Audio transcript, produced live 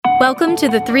Welcome to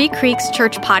the Three Creeks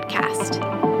Church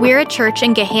Podcast. We're a church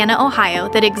in Gahanna, Ohio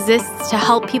that exists to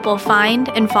help people find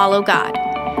and follow God.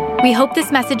 We hope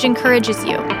this message encourages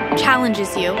you,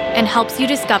 challenges you, and helps you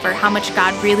discover how much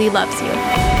God really loves you.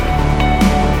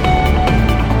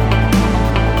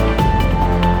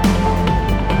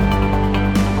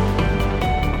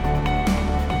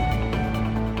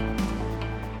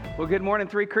 Well, good morning,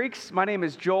 Three Creeks. My name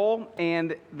is Joel,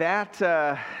 and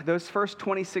those first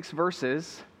 26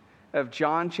 verses of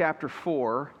John chapter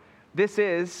 4, this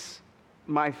is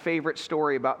my favorite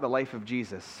story about the life of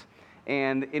Jesus.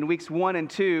 And in weeks 1 and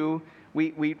 2,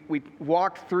 we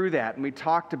walked through that, and we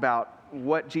talked about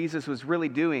what Jesus was really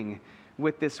doing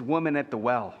with this woman at the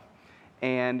well.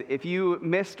 And if you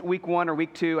missed week 1 or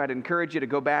week 2, I'd encourage you to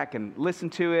go back and listen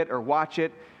to it or watch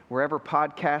it wherever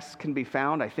podcasts can be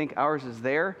found. I think ours is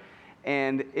there.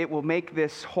 And it will make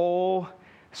this whole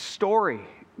story,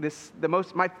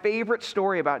 my favorite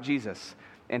story about Jesus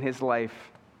and his life,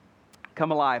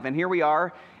 come alive. And here we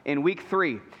are in week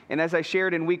 3. And as I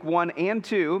shared in week 1 and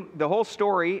 2, the whole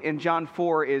story in John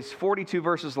 4 is 42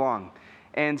 verses long.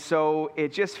 And so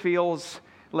it just feels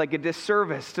like a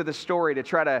disservice to the story to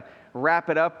try to wrap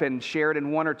it up and share it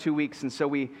in 1 or 2 weeks. And so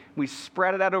we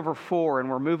spread it out over 4, and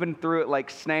we're moving through it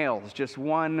like snails, just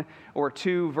 1 or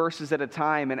 2 verses at a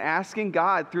time, and asking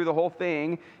God through the whole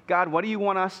thing, God, what do you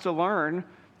want us to learn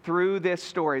through this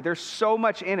story? There's so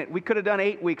much in it. We could have done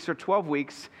 8 weeks or 12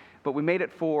 weeks, but we made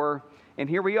it 4, and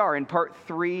here we are in part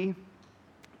 3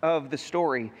 of the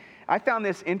story. I found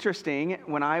this interesting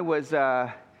when I was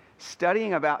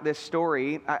studying about this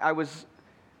story.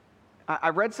 I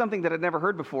read something that I'd never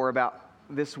heard before about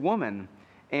this woman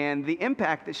and the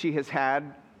impact that she has had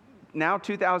now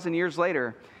 2,000 years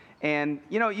later. And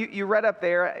you read up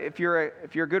there, if you're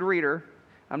a good reader,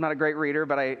 I'm not a great reader,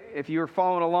 but if you were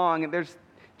following along, and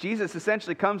Jesus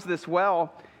essentially comes to this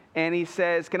well and he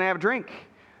says, "Can I have a drink?"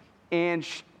 And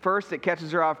first it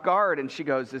catches her off guard, and she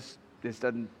goes, "This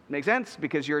doesn't make sense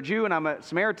because you're a Jew and I'm a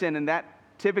Samaritan, and that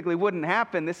typically wouldn't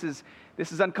happen. This is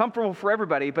uncomfortable for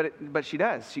everybody," but she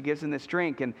does. She gives him this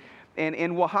drink. And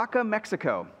in Oaxaca,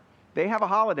 Mexico, they have a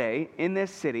holiday in this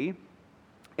city.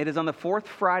 It is on the 4th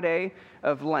Friday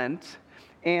of Lent.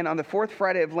 And on the 4th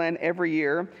Friday of Lent every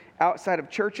year, outside of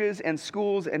churches and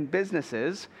schools and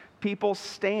businesses, people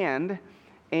stand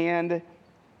and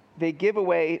they give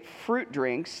away fruit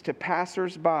drinks to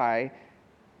passersby,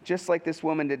 just like this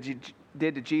woman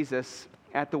did to Jesus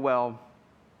at the well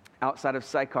outside of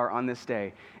Sychar on this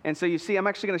day. And so you see, I'm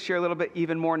actually going to share a little bit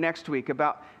even more next week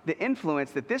about the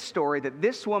influence that this story, that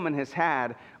this woman has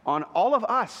had on all of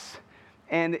us.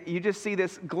 And you just see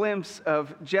this glimpse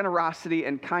of generosity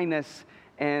and kindness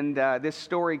and this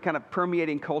story kind of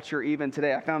permeating culture even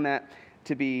today. I found that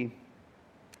to be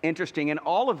interesting. And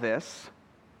all of this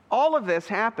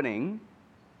happening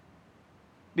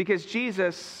because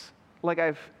Jesus, like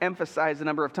I've emphasized a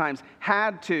number of times,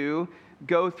 had to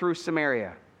go through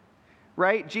Samaria.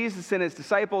 Right? Jesus and his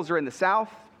disciples are in the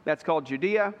south. That's called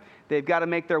Judea. They've got to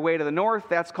make their way to the north.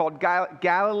 That's called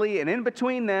Galilee. And in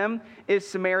between them is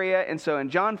Samaria. And so in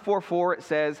John 4:4, it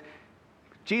says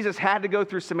Jesus had to go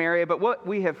through Samaria. But what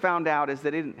we have found out is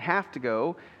that he didn't have to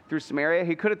go through Samaria.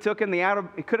 He could have taken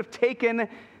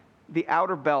the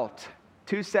outer belt,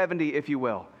 270, if you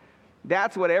will.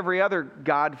 That's what every other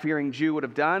God-fearing Jew would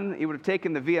have done. He would have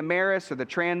taken the Via Maris or the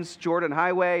Trans-Jordan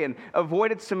Highway and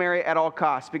avoided Samaria at all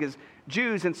costs, because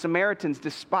Jews and Samaritans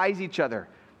despise each other.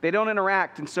 They don't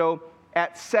interact. And so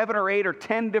at 7 or 8 or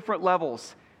 10 different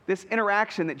levels, this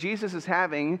interaction that Jesus is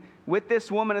having with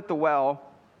this woman at the well,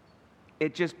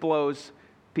 it just blows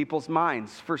people's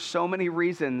minds for so many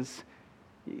reasons.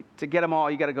 To get them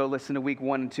all, you got to go listen to week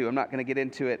 1 and 2. I'm not going to get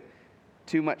into it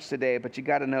too much today, but you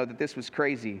got to know that this was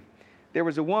crazy. There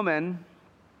was a woman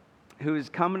who was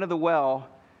coming to the well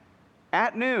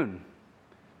at noon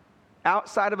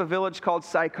outside of a village called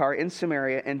Sychar in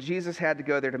Samaria, and Jesus had to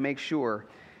go there to make sure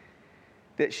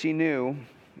that she knew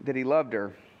that he loved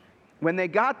her. When they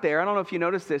got there, I don't know if you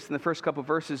noticed this in the first couple of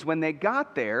verses, when they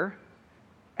got there,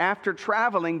 after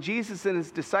traveling, Jesus and his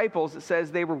disciples, it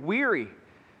says they were weary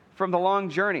from the long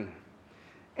journey.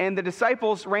 And the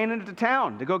disciples ran into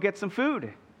town to go get some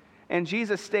food. And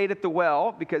Jesus stayed at the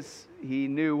well because he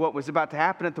knew what was about to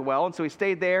happen at the well. And so he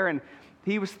stayed there, and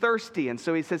he was thirsty. And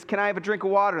so he says, "Can I have a drink of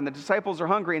water?" And the disciples are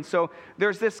hungry. And so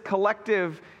there's this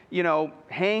collective,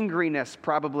 hangriness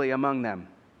probably among them,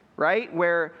 right?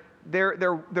 Where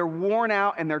they're worn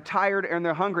out and they're tired and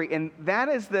they're hungry. And that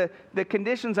is the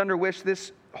conditions under which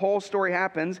this whole story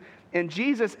happens. And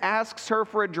Jesus asks her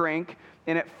for a drink.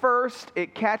 And at first,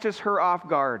 it catches her off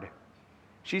guard.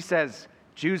 She says,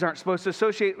 "Jews aren't supposed to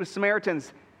associate with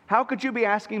Samaritans. How could you be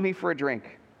asking me for a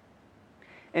drink?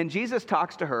 And Jesus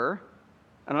talks to her,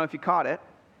 I don't know if you caught it,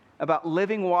 about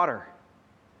living water.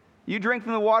 You drink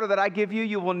from the water that I give you,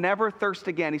 you will never thirst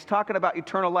again. He's talking about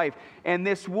eternal life. And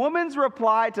this woman's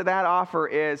reply to that offer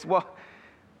is, well,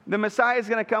 the Messiah is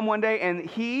going to come one day, and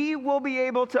he will be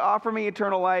able to offer me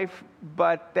eternal life,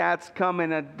 but that's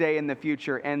coming a day in the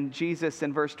future. And Jesus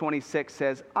in verse 26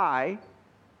 says, I,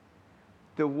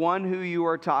 the one who you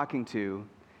are talking to,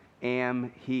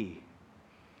 am he.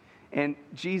 And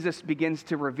Jesus begins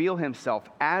to reveal himself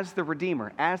as the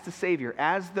Redeemer, as the Savior,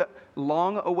 as the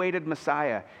long-awaited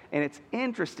Messiah. And it's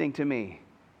interesting to me,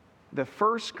 the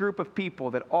first group of people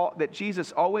that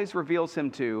Jesus always reveals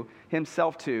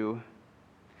himself to,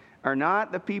 are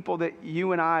not the people that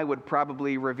you and I would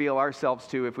probably reveal ourselves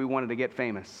to if we wanted to get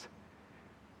famous.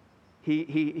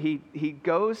 He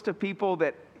goes to people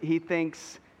that he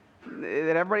thinks,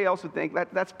 that everybody else would think,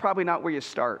 that's probably not where you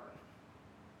start.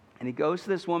 And he goes to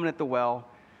this woman at the well,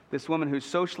 this woman who's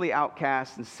socially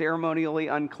outcast and ceremonially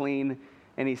unclean,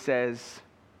 and he says,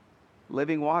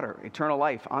 living water, eternal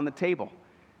life on the table.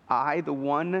 I, the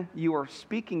one you are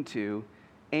speaking to,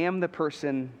 am the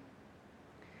person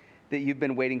that you've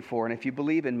been waiting for. And if you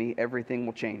believe in me, everything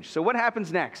will change. So what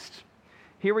happens next?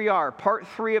 Here we are, part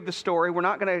 3 of the story. We're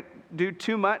not going to do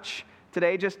too much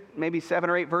today, just maybe 7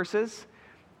 or 8 verses.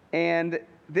 And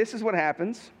this is what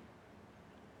happens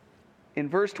in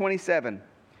verse 27.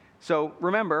 So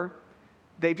remember,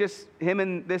 him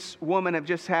and this woman have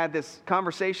just had this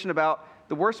conversation about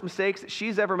the worst mistakes that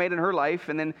she's ever made in her life.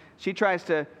 And then she tries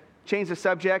to change the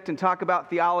subject and talk about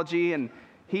theology, and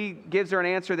he gives her an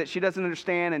answer that she doesn't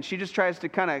understand, and she just tries to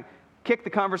kind of kick the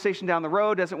conversation down the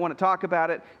road, doesn't want to talk about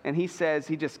it, and he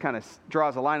just kind of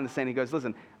draws a line in the sand. He goes,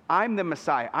 listen, I'm the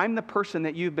Messiah. I'm the person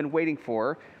that you've been waiting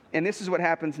for, and this is what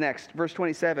happens next. Verse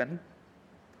 27,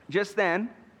 just then,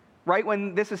 right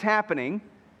when this is happening,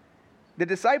 the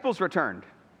disciples returned,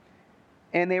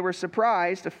 and they were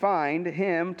surprised to find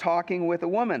him talking with a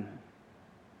woman.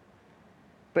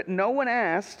 But no one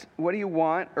asked, what do you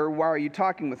want, or why are you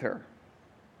talking with her?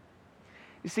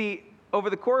 You see,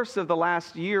 over the course of the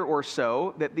last year or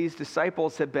so that these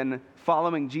disciples have been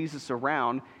following Jesus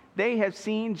around, they have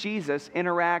seen Jesus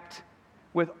interact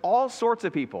with all sorts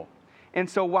of people. And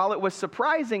so while it was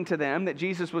surprising to them that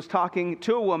Jesus was talking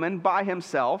to a woman by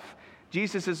himself,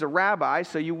 Jesus is a rabbi,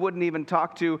 so you wouldn't even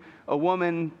talk to a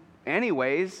woman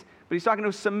anyways, but he's talking to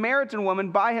a Samaritan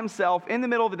woman by himself in the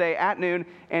middle of the day at noon,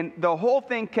 and the whole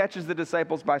thing catches the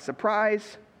disciples by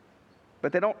surprise.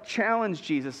 But they don't challenge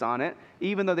Jesus on it,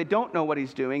 even though they don't know what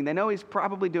he's doing. They know he's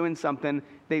probably doing something.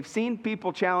 They've seen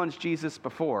people challenge Jesus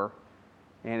before,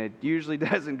 and it usually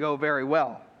doesn't go very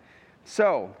well.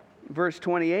 So, verse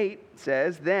 28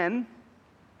 says, then,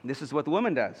 this is what the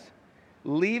woman does.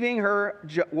 Leaving her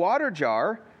water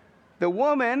jar, the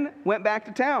woman went back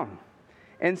to town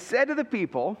and said to the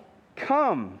people,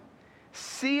 come,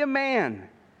 see a man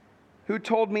who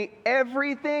told me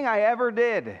everything I ever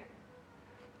did,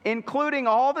 including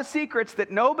all the secrets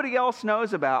that nobody else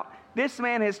knows about. This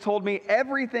man has told me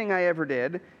everything I ever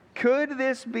did. Could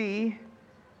this be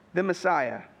the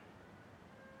Messiah?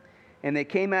 And they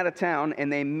came out of town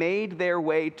and they made their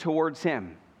way towards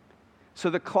him.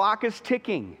 So the clock is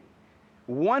ticking.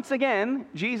 Once again,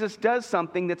 Jesus does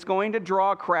something that's going to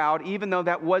draw a crowd, even though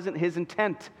that wasn't his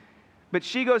intent. But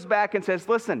she goes back and says,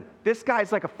 listen, this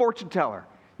guy's like a fortune teller.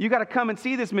 You got to come and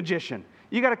see this magician.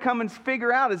 You got to come and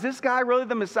figure out, is this guy really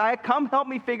the Messiah? Come help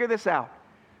me figure this out.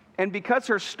 And because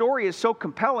her story is so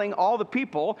compelling, all the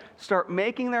people start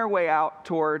making their way out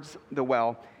towards the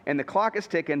well. And the clock is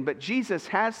ticking, but Jesus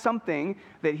has something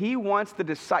that he wants the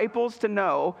disciples to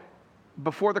know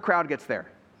before the crowd gets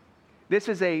there. This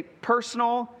is a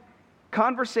personal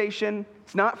conversation.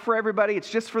 It's not for everybody. It's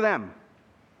just for them.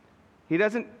 He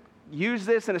doesn't use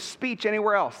this in a speech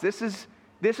anywhere else. This is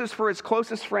for his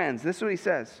closest friends. This is what he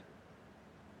says.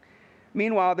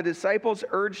 Meanwhile, the disciples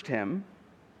urged him,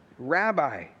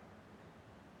 Rabbi,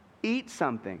 eat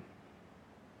something.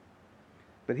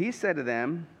 But he said to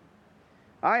them,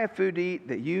 I have food to eat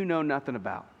that you know nothing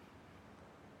about.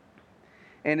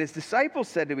 And his disciples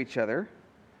said to each other,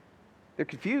 they're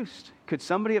confused. Could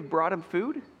somebody have brought him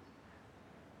food?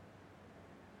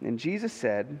 And Jesus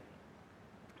said,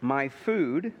 my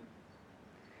food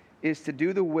is to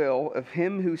do the will of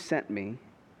him who sent me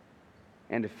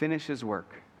and to finish his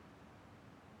work.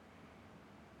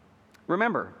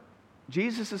 Remember,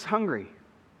 Jesus is hungry.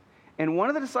 And one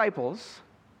of the disciples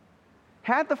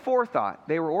had the forethought.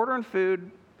 They were ordering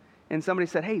food, and somebody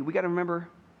said, hey, we got to remember,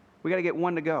 we got to get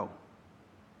one to go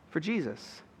for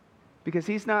Jesus. Because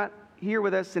he's not here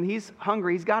with us, and he's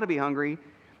hungry. He's got to be hungry.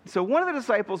 So one of the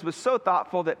disciples was so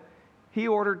thoughtful that he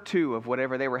ordered 2 of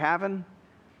whatever they were having,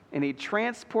 and he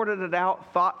transported it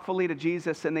out thoughtfully to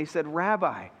Jesus, and they said,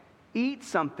 "Rabbi, eat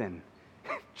something."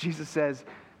 Jesus says,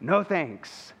 "No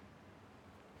thanks."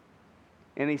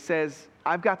 And he says,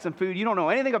 "I've got some food you don't know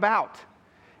anything about."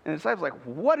 And the disciples are like,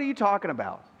 "What are you talking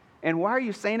about? And why are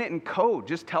you saying it in code?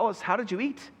 Just tell us, how did you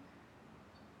eat?"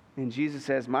 And Jesus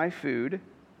says, "My food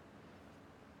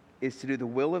is to do the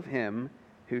will of him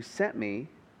who sent me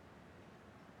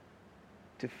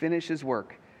to finish his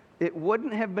work." It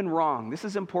wouldn't have been wrong. This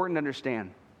is important to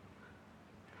understand.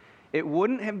 It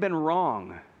wouldn't have been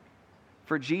wrong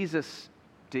for Jesus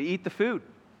to eat the food,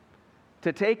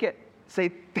 to take it, say,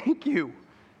 "Thank you.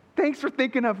 Thanks for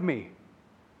thinking of me,"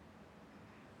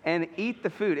 and eat the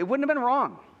food. It wouldn't have been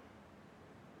wrong.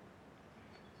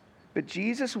 But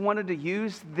Jesus wanted to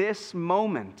use this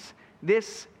moment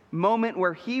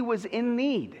where he was in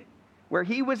need, where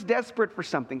he was desperate for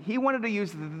something. He wanted to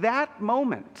use that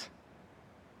moment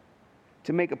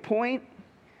to make a point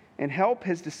and help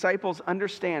his disciples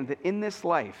understand that in this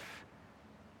life,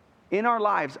 in our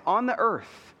lives, on the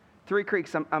earth, Three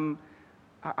Creeks,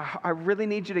 I really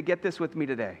need you to get this with me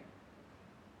today.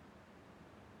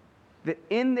 That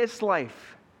in this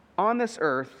life, on this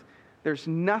earth, there's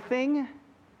nothing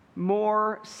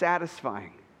more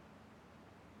satisfying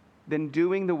than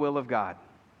doing the will of God,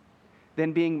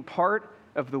 than being part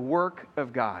of the work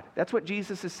of God. That's what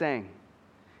Jesus is saying.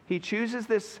 He chooses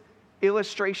this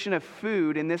illustration of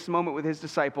food in this moment with his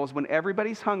disciples when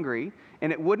everybody's hungry,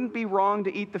 and it wouldn't be wrong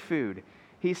to eat the food.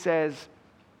 He says,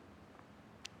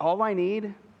 all I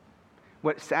need,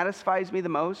 what satisfies me the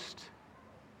most,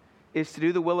 is to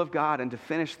do the will of God and to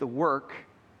finish the work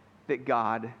that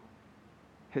God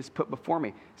has put before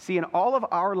me. See, in all of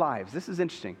our lives, this is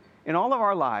interesting, in all of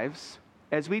our lives,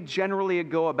 as we generally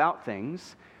go about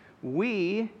things,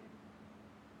 we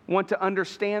want to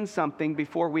understand something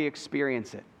before we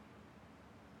experience it.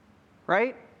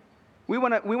 Right? We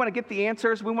want to get the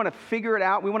answers. We want to figure it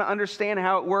out. We want to understand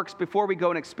how it works before we go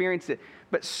and experience it.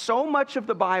 But so much of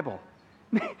the Bible,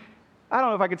 I don't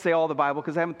know if I could say all the Bible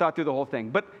because I haven't thought through the whole thing,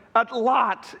 but a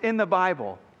lot in the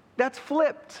Bible, that's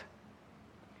flipped.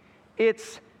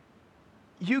 It's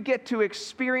you get to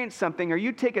experience something, or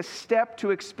you take a step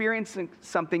to experiencing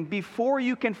something before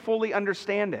you can fully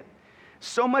understand it.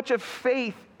 So much of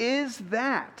faith is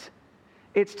that.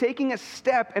 It's taking a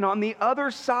step and on the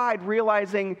other side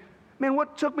realizing, man,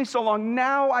 what took me so long?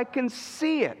 Now I can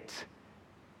see it.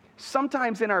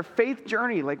 Sometimes in our faith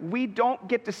journey, like we don't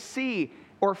get to see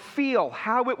or feel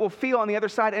how it will feel on the other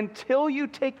side until you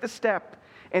take the step.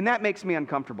 And that makes me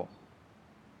uncomfortable.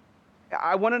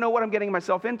 I want to know what I'm getting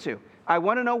myself into. I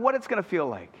want to know what it's going to feel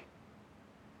like.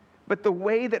 But the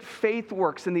way that faith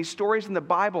works in these stories in the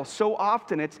Bible, so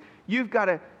often it's you've got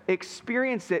to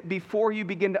experience it before you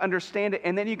begin to understand it,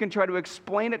 and then you can try to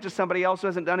explain it to somebody else who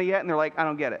hasn't done it yet, and they're like, I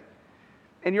don't get it.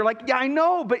 And you're like, yeah, I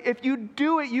know, but if you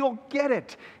do it, you'll get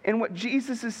it. And what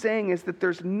Jesus is saying is that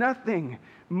there's nothing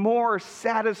more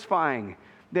satisfying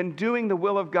than doing the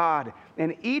will of God.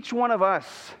 And each one of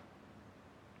us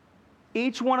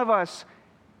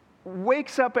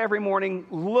wakes up every morning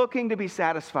looking to be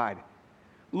satisfied,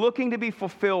 looking to be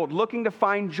fulfilled, looking to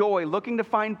find joy, looking to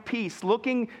find peace,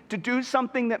 looking to do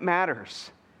something that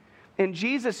matters. And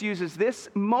Jesus uses this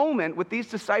moment with these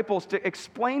disciples to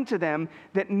explain to them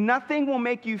that nothing will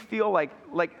make you feel like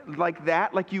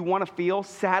that, like you want to feel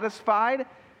satisfied,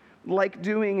 like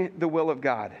doing the will of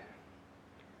God.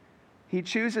 He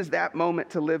chooses that moment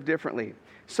to live differently.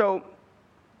 So,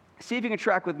 see if you can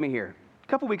track with me here. A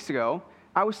couple weeks ago,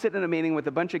 I was sitting in a meeting with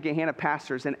a bunch of Gahanna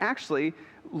pastors, and actually,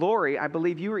 Lori, I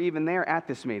believe you were even there at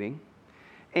this meeting.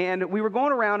 And we were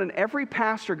going around, and every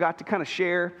pastor got to kind of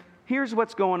share, here's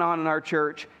what's going on in our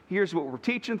church, here's what we're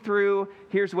teaching through,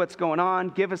 here's what's going on,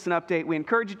 give us an update. We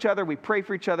encourage each other, we pray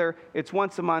for each other. It's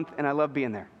once a month, and I love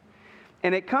being there.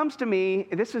 And it comes to me,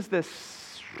 this is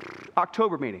this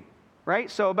October meeting, right?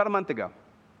 So about a month ago.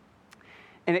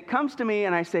 And it comes to me,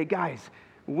 and I say, guys,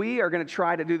 we are going to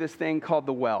try to do this thing called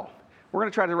The Well. We're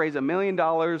going to try to raise $1 million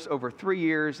over 3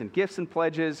 years in gifts and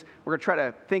pledges. We're going to try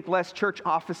to think less church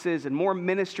offices and more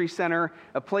ministry center,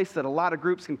 a place that a lot of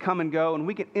groups can come and go, and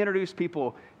we can introduce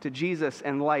people to Jesus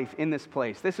and life in this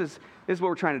place. This is what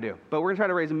we're trying to do. But we're going to try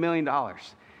to raise $1 million.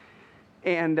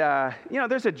 And,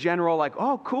 there's a general like,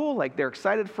 oh, cool, like they're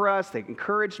excited for us. They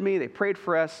encouraged me. They prayed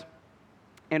for us.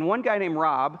 And one guy named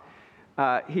Rob,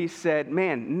 he said,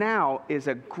 man, now is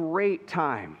a great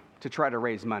time to try to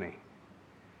raise money.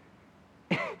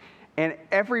 And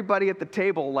everybody at the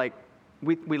table, like,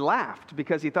 we laughed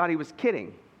because he thought he was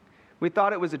kidding. We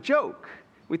thought it was a joke.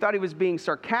 We thought he was being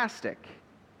sarcastic.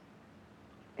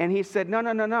 And he said, no,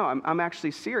 I'm actually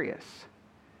serious.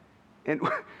 And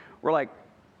we're like,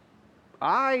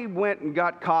 I went and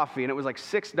got coffee, and it was like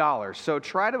 $6. So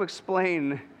try to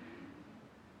explain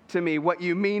to me what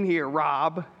you mean here,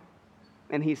 Rob.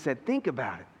 And he said, think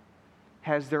about it.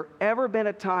 Has there ever been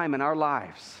a time in our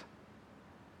lives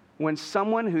when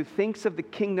someone who thinks of the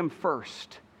kingdom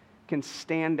first can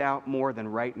stand out more than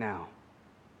right now?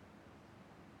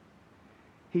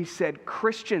 He said,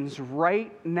 Christians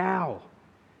right now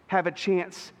have a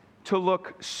chance to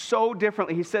look so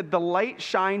differently. He said, the light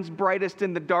shines brightest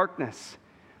in the darkness.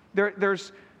 And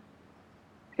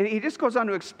he just goes on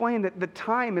to explain that the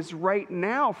time is right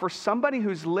now for somebody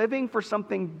who's living for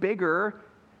something bigger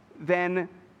than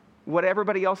what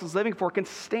everybody else is living for can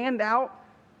stand out.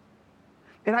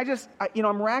 And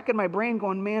I'm racking my brain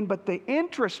going, man, but the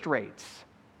interest rates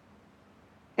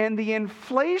and the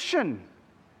inflation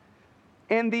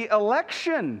and the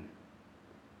election,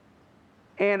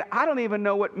 and I don't even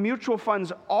know what mutual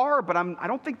funds are, but I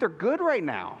don't think they're good right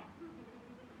now.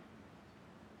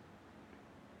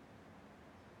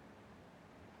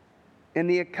 And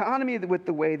the economy with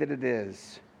the way that it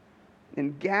is,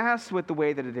 and gas with the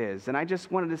way that it is. And I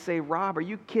just wanted to say, Rob, are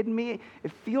you kidding me?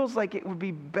 It feels like it would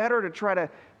be better to try to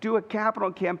do a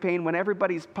capital campaign when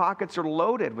everybody's pockets are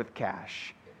loaded with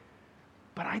cash.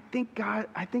 But I think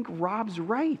Rob's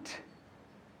right.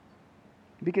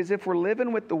 Because if we're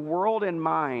living with the world in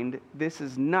mind, this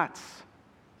is nuts.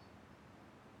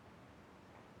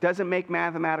 Doesn't make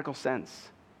mathematical sense.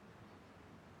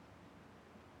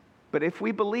 But if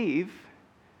we believe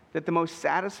that the most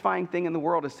satisfying thing in the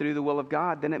world is to do the will of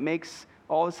God, then it makes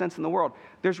all the sense in the world.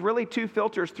 There's really two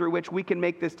filters through which we can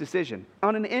make this decision.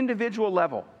 On an individual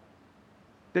level,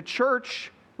 the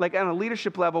church, like on a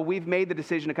leadership level, we've made the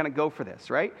decision to kind of go for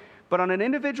this, right? But on an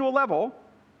individual level,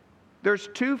 there's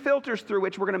two filters through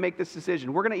which we're going to make this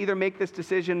decision. We're going to either make this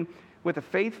decision with a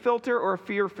faith filter or a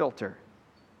fear filter.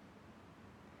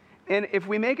 And if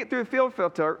we make it through a fear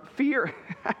filter, did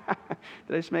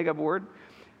I just make up a word?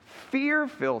 Fear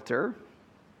filter,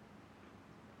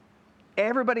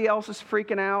 everybody else is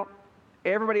freaking out.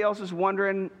 Everybody else is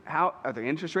wondering, how are the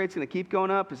interest rates going to keep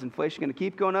going up? Is inflation going to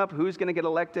keep going up? Who's going to get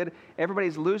elected?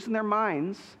 Everybody's losing their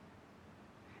minds.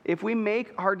 If we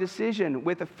make our decision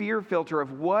with a fear filter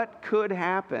of what could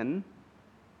happen,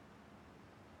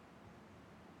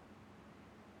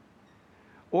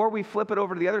 or we flip it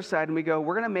over to the other side and we go,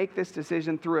 we're going to make this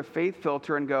decision through a faith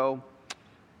filter and go,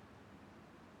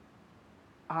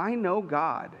 I know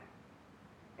God,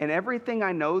 and everything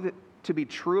I know that to be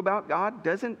true about God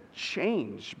doesn't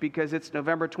change because it's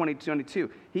November 2022.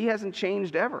 He hasn't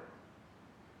changed ever.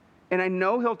 And I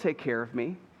know He'll take care of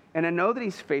me, and I know that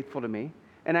He's faithful to me,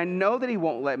 and I know that He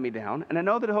won't let me down, and I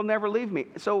know that He'll never leave me.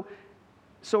 So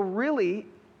really,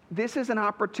 this is an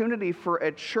opportunity for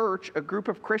a church, a group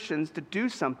of Christians, to do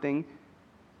something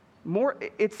more.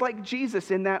 It's like Jesus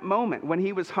in that moment when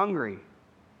He was hungry.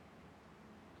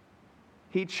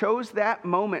 He chose that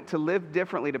moment to live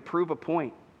differently, to prove a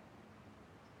point.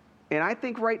 And I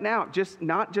think right now,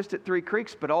 not just at Three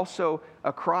Creeks, but also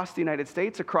across the United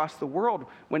States, across the world,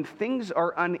 when things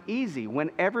are uneasy,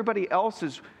 when everybody else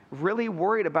is really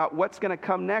worried about what's going to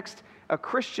come next, a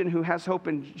Christian who has hope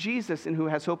in Jesus and who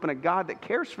has hope in a God that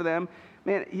cares for them,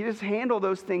 man, you just handle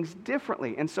those things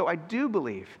differently. And so I do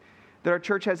believe that our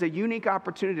church has a unique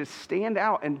opportunity to stand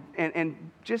out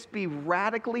and just be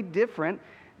radically different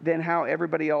than how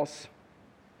everybody else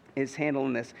is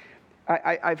handling this.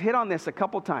 I've hit on this a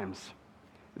couple times,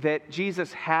 that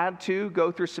Jesus had to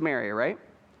go through Samaria, right?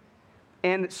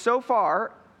 And so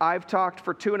far, I've talked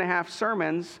for 2.5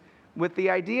 sermons with the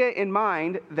idea in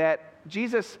mind that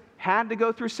Jesus had to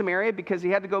go through Samaria because He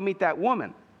had to go meet that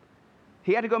woman.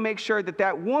 He had to go make sure that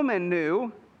that woman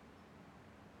knew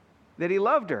that He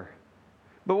loved her.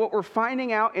 But what we're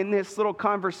finding out in this little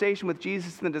conversation with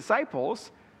Jesus and the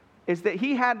disciples is that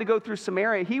He had to go through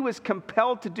Samaria. He was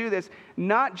compelled to do this,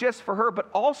 not just for her, but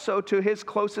also to His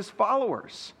closest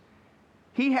followers.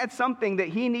 He had something that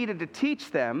He needed to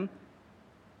teach them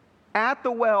at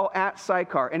the well at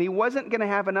Sychar, and He wasn't going to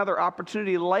have another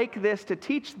opportunity like this to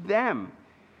teach them.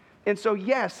 And so,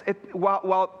 yes,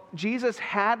 while Jesus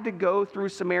had to go through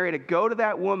Samaria to go to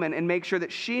that woman and make sure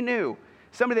that she knew,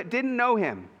 somebody that didn't know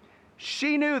Him,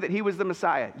 she knew that He was the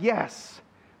Messiah, yes,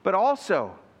 but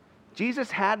also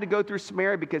Jesus had to go through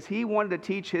Samaria because He wanted to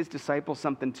teach His disciples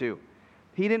something too.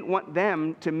 He didn't want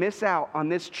them to miss out on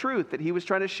this truth that He was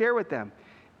trying to share with them.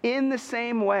 In the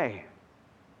same way,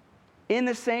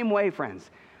 friends,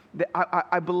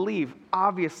 I believe,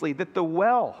 obviously, that the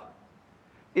well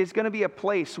is going to be a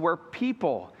place where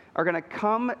people are going to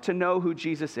come to know who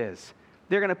Jesus is.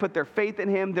 They're going to put their faith in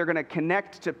him. They're going to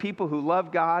connect to people who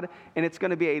love God, and it's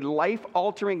going to be a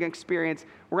life-altering experience.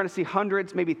 We're going to see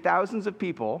hundreds, maybe thousands of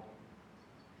people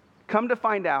come to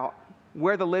find out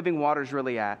where the living water is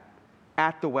really at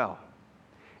the well.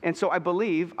 And so I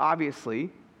believe, obviously,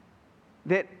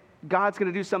 that God's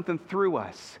going to do something through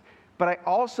us. But I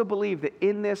also believe that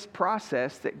in this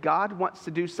process that God wants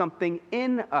to do something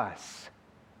in us.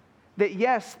 That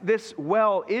yes, this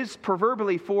well is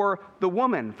proverbially for the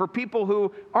woman, for people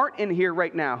who aren't in here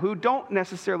right now, who don't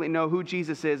necessarily know who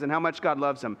Jesus is and how much God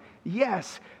loves them.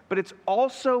 Yes, but it's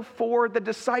also for the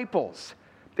disciples.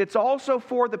 It's also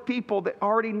for the people that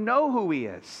already know who he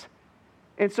is.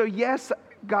 And so yes,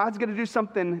 God's going to do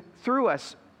something through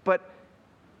us, but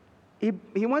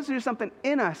he wants to do something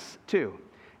in us too.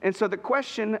 And so the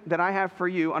question that I have for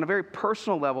you on a very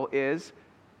personal level is,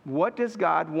 what does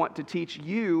God want to teach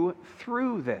you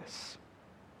through this?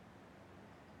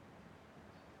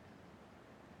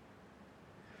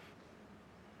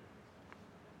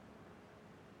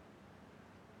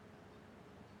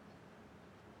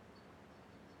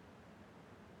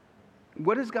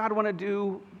 What does God want to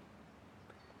do?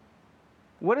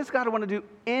 What does God want to do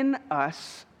in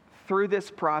us through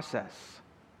this process?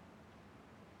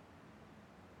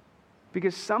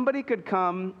 Because somebody could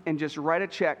come and just write a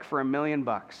check for $1 million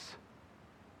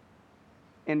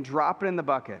and drop it in the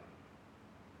bucket.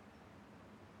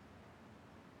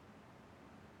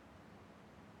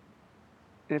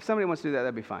 And if somebody wants to do that,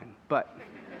 that'd be fine. But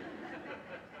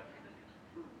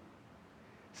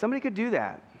somebody could do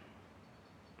that.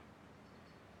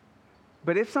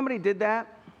 But if somebody did that,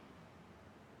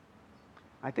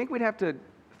 I think we'd have to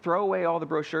throw away all the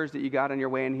brochures that you got on your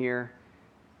way in here,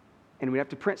 and we'd have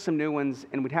to print some new ones,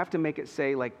 and we'd have to make it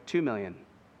say like 2 million.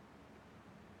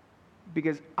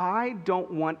 Because I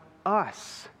don't want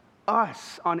us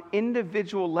on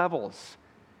individual levels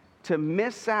to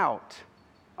miss out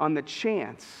on the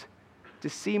chance to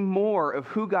see more of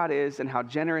who God is and how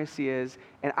generous he is.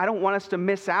 And I don't want us to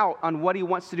miss out on what he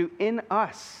wants to do in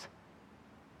us.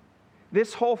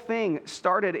 This whole thing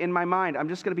started in my mind. I'm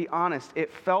just going to be honest.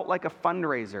 It felt like a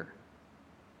fundraiser.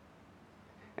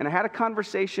 And I had a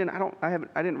conversation. I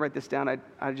didn't write this down.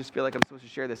 I just feel like I'm supposed to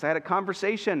share this. I had a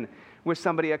conversation with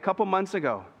somebody a couple months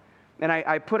ago. And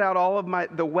I put out all of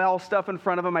the well stuff in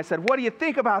front of him. I said, what do you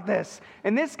think about this?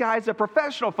 And this guy's a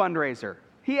professional fundraiser.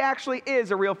 He actually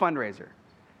is a real fundraiser.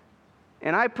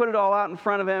 And I put it all out in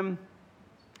front of him.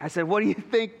 I said, what do you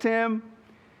think, Tim?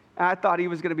 And I thought he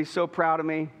was going to be so proud of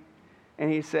me.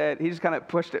 And he just kind of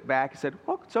pushed it back. He said,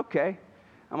 oh, it's okay.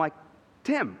 I'm like,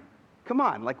 Tim, come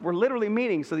on. Like, we're literally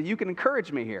meeting so that you can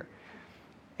encourage me here.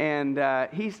 And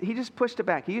he just pushed it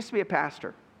back. He used to be a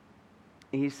pastor.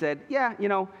 And he said, yeah,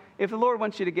 if the Lord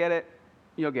wants you to get it,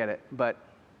 you'll get it. But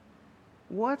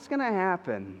what's going to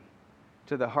happen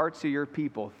to the hearts of your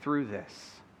people through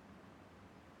this?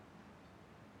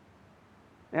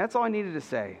 And that's all I needed to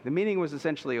say. The meeting was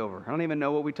essentially over. I don't even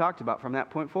know what we talked about from that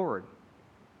point forward.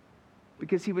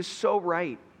 Because he was so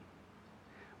right.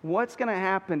 What's going to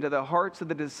happen to the hearts of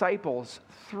the disciples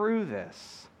through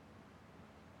this?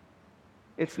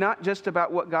 It's not just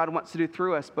about what God wants to do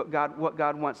through us, but what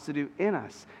God wants to do in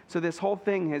us. So this whole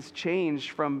thing has changed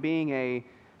from being a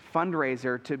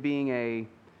fundraiser to being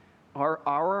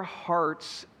our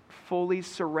hearts fully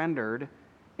surrendered.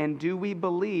 And do we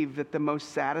believe that the most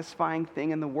satisfying thing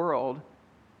in the world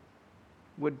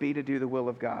would be to do the will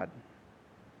of God?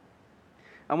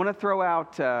 I want to throw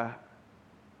out,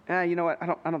 you know what, I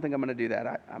don't think I'm going to do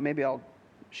that. Maybe I'll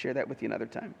share that with you another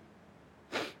time.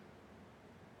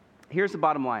 Here's the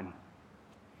bottom line.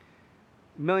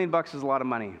 $1 million is a lot of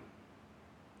money.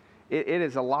 It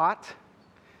is a lot.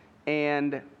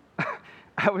 And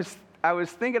I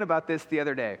was thinking about this the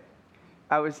other day.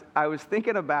 I was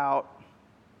thinking about,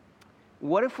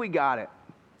 what if we got it?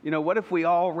 What if we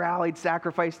all rallied,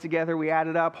 sacrificed together, we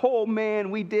added up, oh man,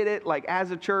 we did it, like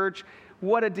as a church.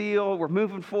 What a deal. We're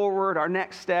moving forward. Our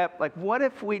next step. Like, what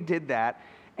if we did that?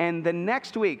 And the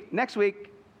next week,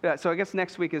 so I guess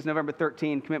next week is November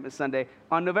 13, Commitment Sunday.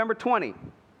 On November 20,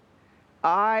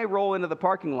 I roll into the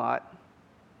parking lot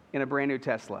in a brand new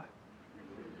Tesla.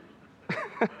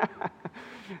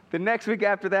 The next week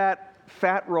after that,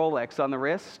 fat Rolex on the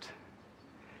wrist.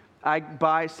 I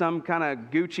buy some kind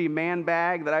of Gucci man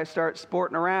bag that I start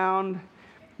sporting around.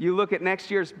 You look at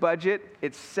next year's budget,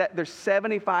 there's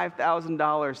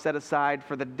 $75,000 set aside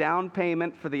for the down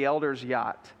payment for the Elder's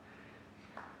yacht.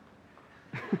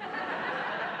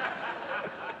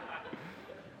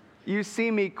 You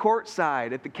see me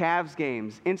courtside at the Cavs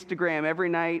games, Instagram every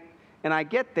night, and I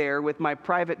get there with my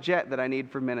private jet that I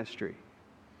need for ministry.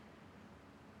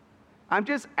 I'm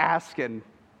just asking,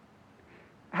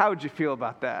 How would you feel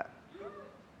about that?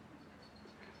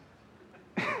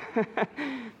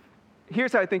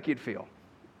 Here's how I think you'd feel.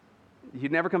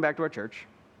 You'd never come back to our church.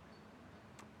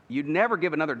 You'd never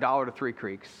give another $1 to Three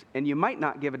Creeks, and you might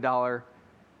not give $1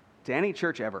 to any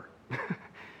church ever.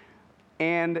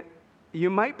 And you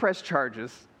might press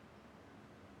charges.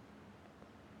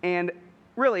 And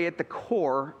really, at the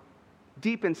core,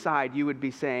 deep inside, you would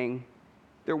be saying,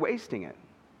 they're wasting it.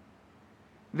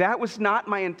 That was not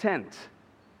my intent.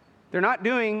 They're not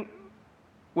doing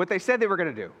what they said they were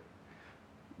going to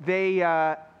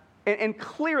do. And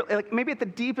clearly, like maybe at the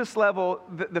deepest level,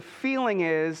 the feeling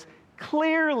is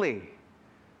clearly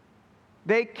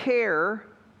they care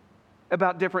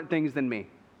about different things than me.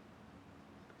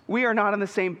 We are not on the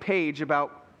same page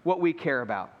about what we care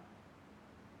about.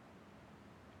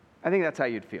 I think that's how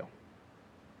you'd feel.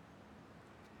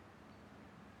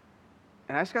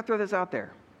 And I just got to throw this out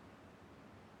there.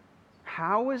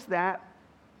 How is that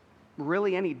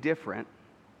really any different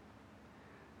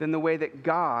than the way that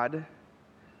God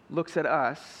looks at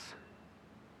us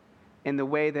and the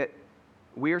way that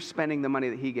we're spending the money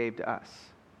that He gave to us?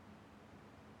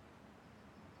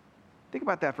 Think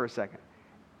about that for a second.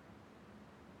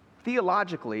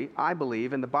 Theologically, I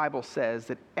believe, and the Bible says,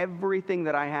 that everything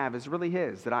that I have is really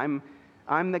His, that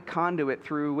I'm the conduit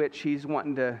through which He's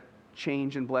wanting to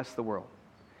change and bless the world.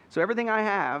 So everything I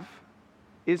have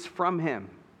is from Him.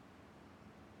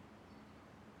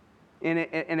 And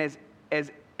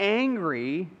as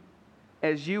angry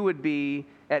as you would be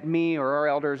at me or our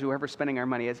elders, whoever's spending our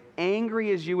money, as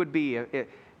angry as you would be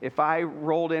if I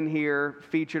rolled in here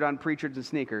featured on Preachers and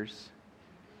Sneakers,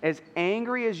 as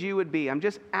angry as you would be, I'm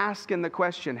just asking the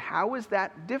question, how is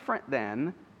that different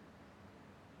than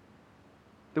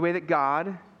the way that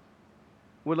God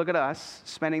would look at us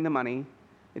spending the money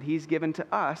that He's given to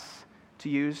us to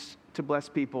use to bless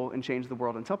people and change the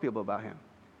world and tell people about Him?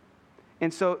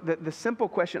 And so the simple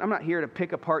question, I'm not here to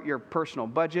pick apart your personal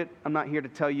budget. I'm not here to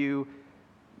tell you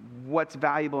what's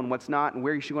valuable and what's not and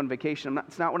where you should go on vacation.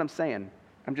 It's not what I'm saying.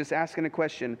 I'm just asking a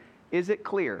question. Is it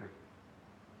clear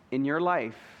in your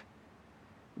life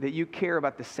that you care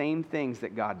about the same things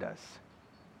that God does?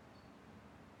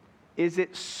 Is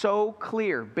it so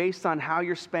clear based on how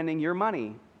you're spending your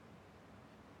money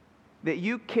that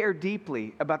you care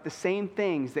deeply about the same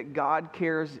things that God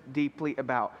cares deeply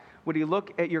about? Would you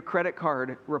look at your credit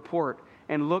card report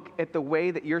and look at the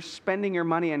way that you're spending your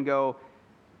money and go,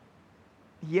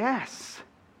 yes,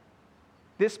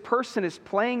 this person is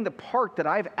playing the part that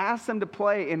I've asked them to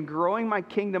play in growing my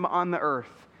kingdom on the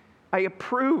earth. I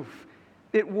approve.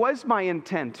 It was my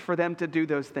intent for them to do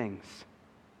those things.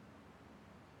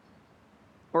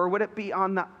 Or would it be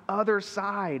on the other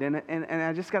side? And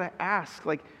I just got to ask,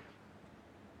 like,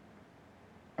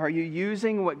 are you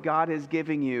using what God has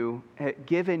given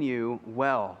you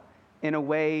well in a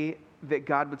way that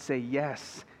God would say,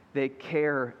 yes, they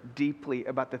care deeply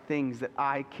about the things that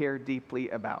I care deeply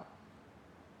about?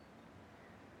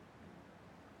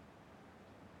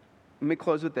 Let me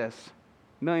close with this.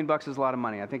 $1 million is a lot of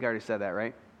money. I think I already said that,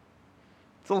 right?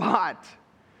 It's a lot.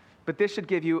 But this should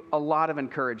give you a lot of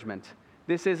encouragement.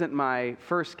 This isn't my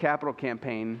first capital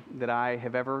campaign that I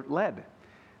have ever led.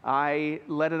 I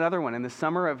led another one in the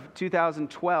summer of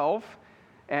 2012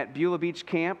 at Beulah Beach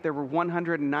Camp. There were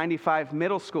 195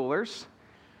 middle schoolers,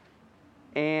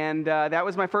 and that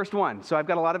was my first one. So I've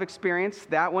got a lot of experience,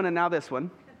 that one and now this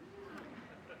one.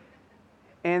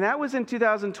 And that was in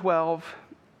 2012,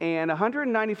 and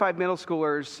 195 middle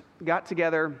schoolers got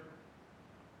together,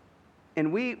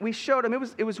 and we showed them.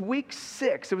 It was week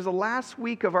 6. It was the last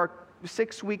week of our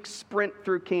 6-week sprint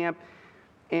through camp,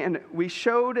 and we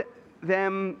showed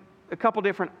them a couple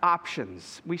different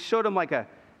options. We showed them like a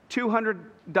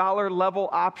 $200 level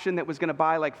option that was going to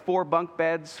buy like 4 bunk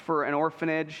beds for an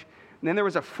orphanage. And then there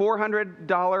was a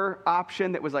 $400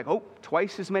 option that was like,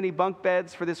 twice as many bunk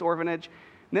beds for this orphanage.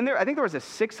 And then I think there was a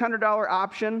 $600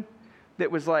 option that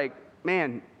was like,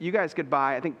 man, you guys could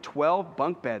buy, I think, 12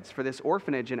 bunk beds for this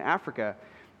orphanage in Africa.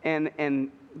 And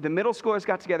the middle schoolers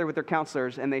got together with their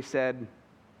counselors and they said,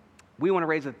 we want to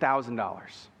raise $1,000.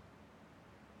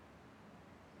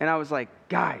 And I was like,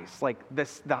 guys, like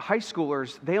the high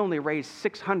schoolers, they only raised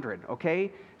 $600,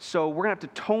 okay? So we're going to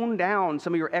have to tone down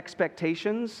some of your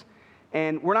expectations,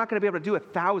 and we're not going to be able to do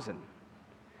 $1,000.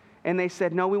 And they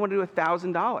said, no, we want to do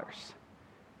 $1,000.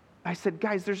 I said,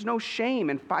 guys, there's no shame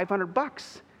in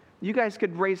 $500. You guys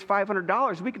could raise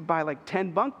 $500. We could buy like 10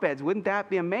 bunk beds. Wouldn't that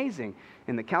be amazing?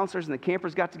 And the counselors and the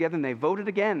campers got together, and they voted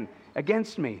again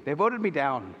against me. They voted me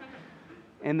down.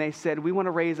 And they said, we want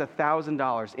to raise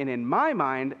 $1,000. And in my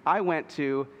mind, I went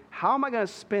to, how am I going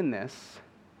to spin this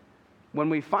When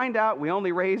we find out we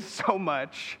only raised so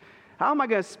much, how am I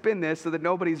going to spin this so that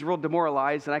nobody's real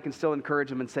demoralized and I can still encourage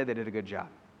them and say they did a good job?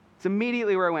 It's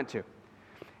immediately where I went to.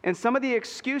 And some of the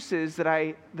excuses that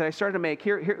I started to make,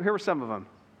 here were some of them.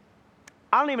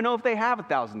 I don't even know if they have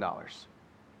 $1,000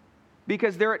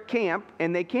 because they're at camp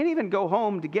and they can't even go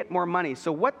home to get more money.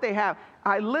 So what they have,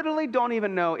 I literally don't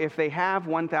even know if they have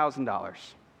 $1,000.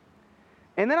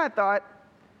 And then I thought,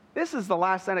 this is the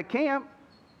last night of camp.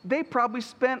 They probably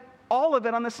spent all of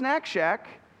it on the snack shack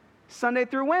Sunday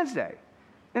through Wednesday.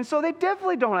 And so they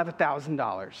definitely don't have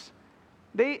 $1,000.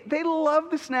 They love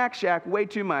the snack shack way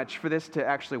too much for this to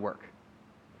actually work.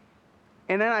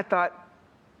 And then I thought,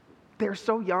 they're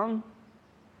so young.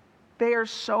 They are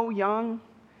so young.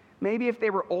 Maybe if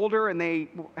they were older and they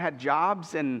had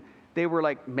jobs and they were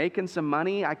like making some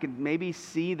money, I could maybe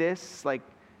see this like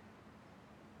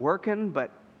working,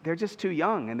 but they're just too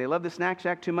young and they love the snack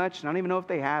shack too much and I don't even know if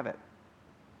they have it.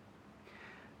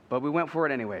 But we went for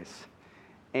it anyways.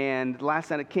 And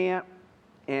last night at camp,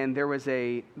 and there was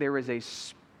a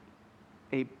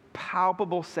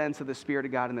palpable sense of the Spirit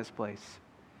of God in this place.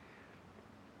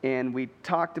 And we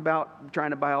talked about trying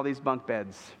to buy all these bunk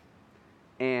beds.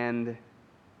 And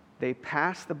they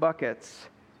passed the buckets,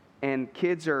 and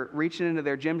kids are reaching into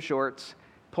their gym shorts,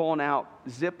 pulling out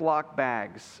Ziploc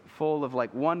bags full of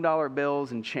like $1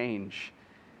 bills and change.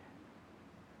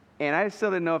 And I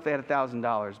still didn't know if they had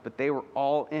 $1,000, but they were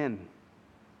all in.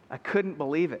 I couldn't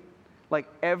believe it. Like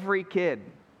every kid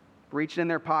reaching in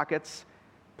their pockets,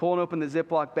 pulling open the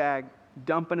Ziploc bag,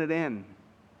 dumping it in.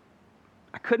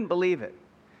 I couldn't believe it.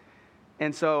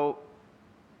 And so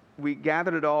we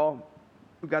gathered it all.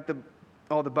 We got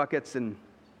all the buckets, and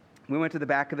we went to the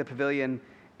back of the pavilion,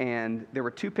 and there were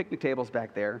 2 picnic tables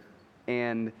back there.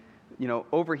 And,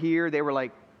 over here, they were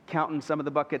like counting some of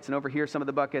the buckets, and over here some of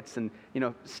the buckets, and,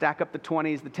 stack up the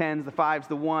 20s, the 10s, the 5s,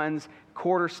 the 1s,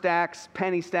 quarter stacks,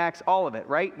 penny stacks, all of it,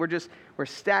 right? We're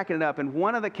stacking it up. And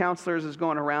one of the counselors is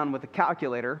going around with a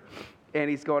calculator, and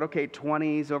he's going, okay,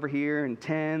 20s over here and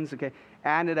 10s, okay,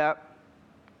 adding it up.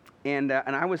 And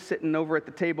I was sitting over at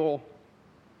the table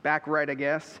back right, I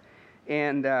guess,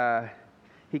 and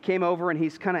he came over and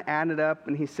he's kind of adding it up,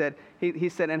 and he said,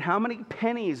 and how many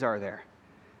pennies are there?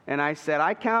 And I said,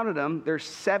 I counted them, there's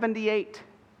 78.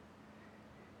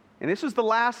 And this was the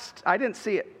last, I didn't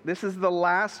see it, this is the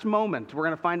last moment. We're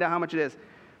going to find out how much it is.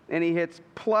 And he hits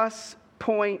plus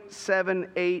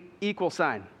 0.78 equal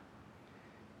sign.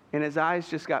 And his eyes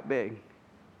just got big.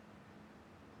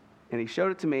 And he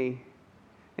showed it to me,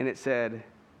 and it said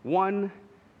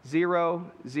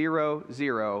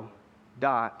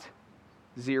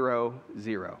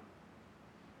 1000.00.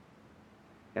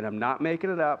 And I'm not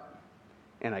making it up,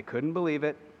 and I couldn't believe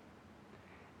it.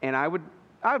 And I would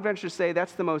venture to say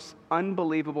that's the most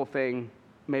unbelievable thing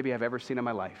maybe I've ever seen in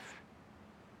my life.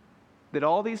 That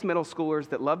all these middle schoolers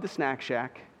that love the snack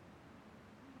shack,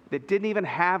 that didn't even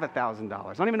have $1,000,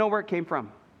 I don't even know where it came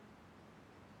from.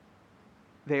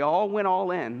 They all went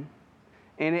all in,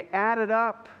 and it added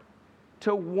up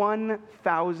to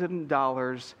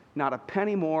 $1,000, not a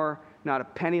penny more, not a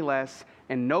penny less,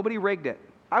 and nobody rigged it.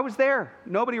 I was there.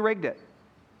 Nobody rigged it.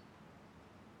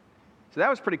 So that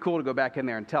was pretty cool to go back in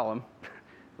there and tell them,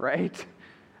 right?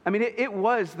 I mean, it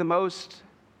was the most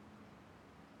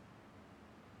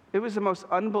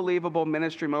unbelievable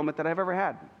ministry moment that I've ever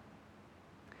had.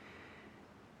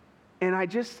 And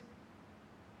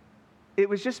it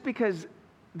was just because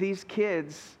these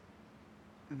kids,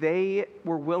 they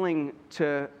were willing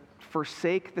to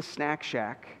forsake the snack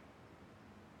shack,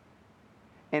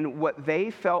 and what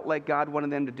they felt like God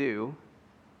wanted them to do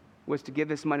was to give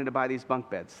this money to buy these bunk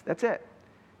beds. That's it.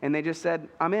 And they just said,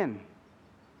 I'm in.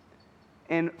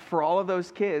 And for all of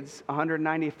those kids,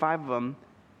 195 of them,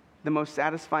 the most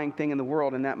satisfying thing in the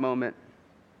world in that moment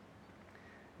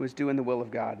was doing the will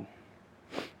of God.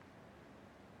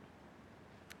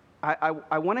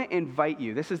 I want to invite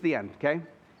you. This is the end, okay?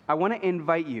 I want to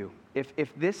invite you.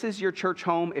 If this is your church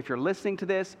home, if you're listening to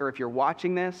this, or if you're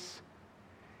watching this,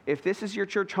 if this is your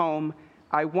church home,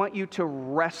 I want you to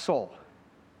wrestle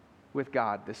with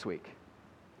God this week.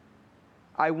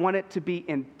 I want it to be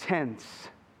intense.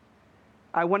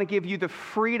 I want to give you the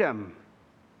freedom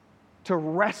to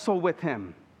wrestle with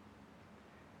Him.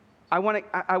 I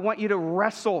want you to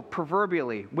wrestle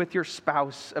proverbially with your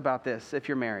spouse about this if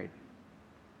you're married.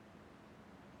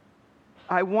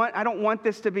 I don't want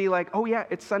this to be like, oh yeah,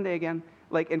 it's Sunday again,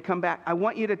 and come back. I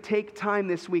want you to take time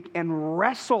this week and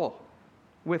wrestle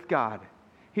with God.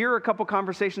 Here are a couple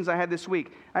conversations I had this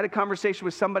week. I had a conversation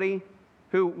with somebody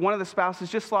who, one of the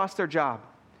spouses just lost their job,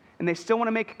 and they still want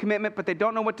to make a commitment, but they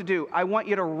don't know what to do. I want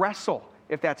you to wrestle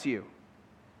if that's you.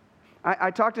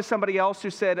 I talked to somebody else who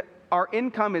said, our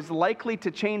income is likely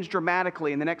to change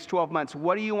dramatically in the next 12 months.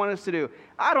 What do you want us to do?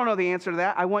 I don't know the answer to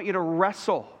that. I want you to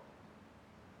wrestle.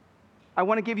 I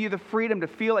want to give you the freedom to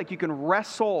feel like you can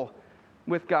wrestle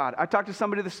with God. I talked to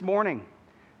somebody this morning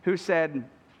who said,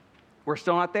 we're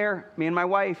still not there. Me and my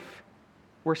wife,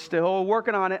 we're still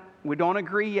working on it. We don't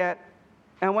agree yet.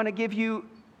 And I want to give you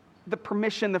the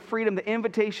permission, the freedom, the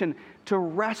invitation to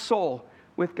wrestle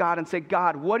with God and say,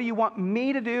 God, what do you want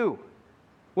me to do?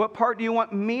 What part do you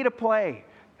want me to play?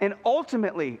 And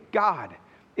ultimately, God,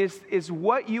 is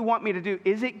what you want me to do,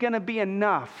 is it going to be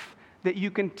enough that you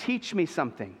can teach me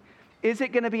something? Is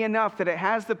it going to be enough that it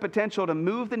has the potential to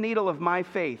move the needle of my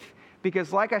faith?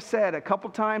 Because like I said a couple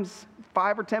times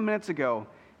 5 or 10 minutes ago,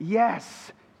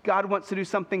 yes, God wants to do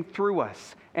something through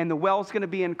us, and the well's going to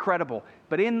be incredible.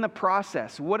 But in the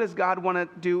process, what does God want to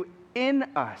do in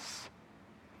us?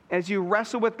 As you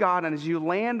wrestle with God and as you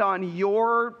land on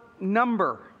your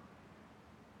number,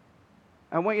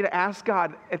 I want you to ask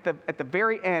God at the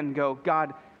very end, go,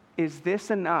 God, is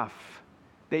this enough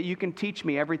that you can teach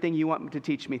me everything you want to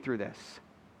teach me through this?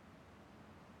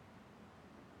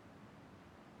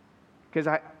 Because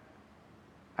I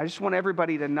just want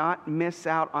everybody to not miss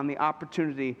out on the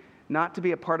opportunity not to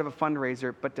be a part of a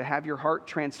fundraiser, but to have your heart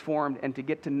transformed and to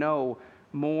get to know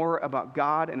more about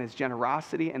God and His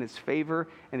generosity and His favor,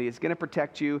 and that He's going to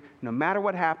protect you no matter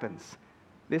what happens.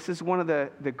 This is one of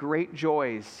the great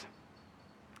joys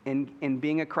in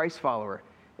being a Christ follower,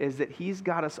 is that He's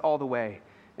got us all the way.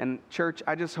 And church,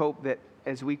 I just hope that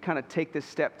as we kind of take this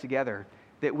step together,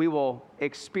 that we will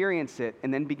experience it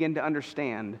and then begin to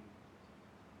understand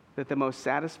that the most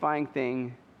satisfying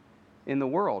thing in the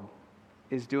world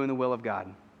is doing the will of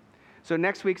God. So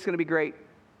next week's going to be great.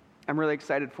 I'm really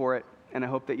excited for it, and I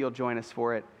hope that you'll join us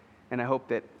for it. And I hope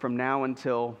that from now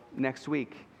until next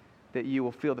week, that you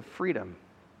will feel the freedom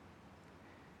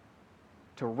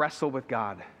to wrestle with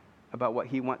God about what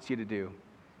He wants you to do,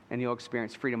 and you'll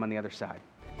experience freedom on the other side.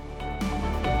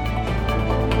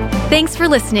 Thanks for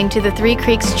listening to the Three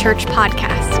Creeks Church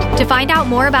podcast. To find out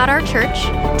more about our church,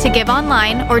 to give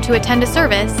online, or to attend a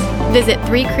service, visit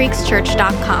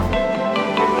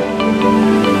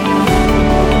threecreekschurch.com.